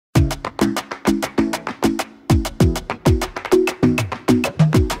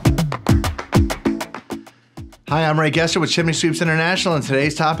Hi, I'm Ray Gesser with Chimney Sweeps International, and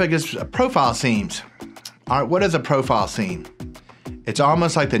today's topic is profile seams. All right, what is a profile seam? It's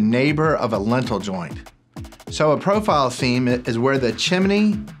almost like the neighbor of a lintel joint. So a profile seam is where the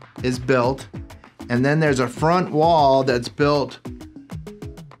chimney is built, and then there's a front wall that's built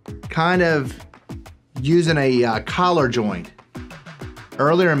kind of using a collar joint.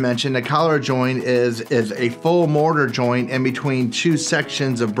 Earlier I mentioned a collar joint is a full mortar joint in between two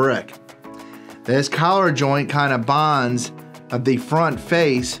sections of brick. This collar joint kind of bonds the front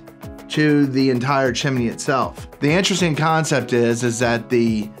face to the entire chimney itself. The interesting concept is that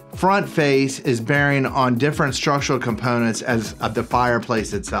the front face is bearing on different structural components as of the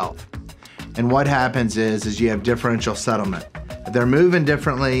fireplace itself. And what happens is you have differential settlement. They're moving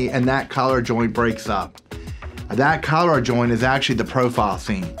differently and that collar joint breaks up. That collar joint is actually the profile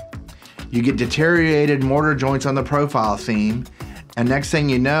seam. You get deteriorated mortar joints on the profile seam, and next thing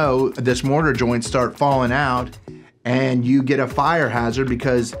you know, this mortar joints start falling out and you get a fire hazard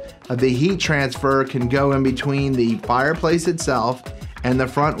because the heat transfer can go in between the fireplace itself and the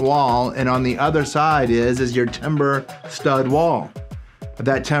front wall, and on the other side is your timber stud wall.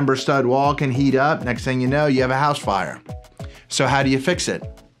 That timber stud wall can heat up, next thing you know, you have a house fire. So how do you fix it?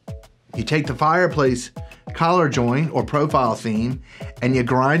 You take the fireplace collar joint or profile seam and you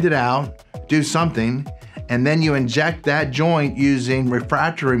grind it out, do something, and then you inject that joint using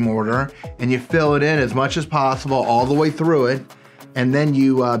refractory mortar and you fill it in as much as possible all the way through it, and then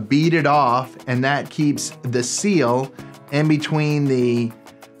you beat it off, and that keeps the seal in between the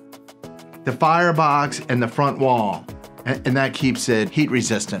firebox and the front wall, and that keeps it heat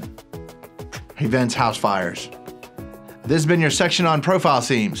resistant, prevents house fires. This has been your section on profile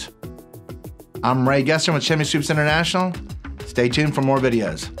seams. I'm Ray Gesser with Chimney Sweeps International. Stay tuned for more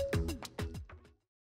videos.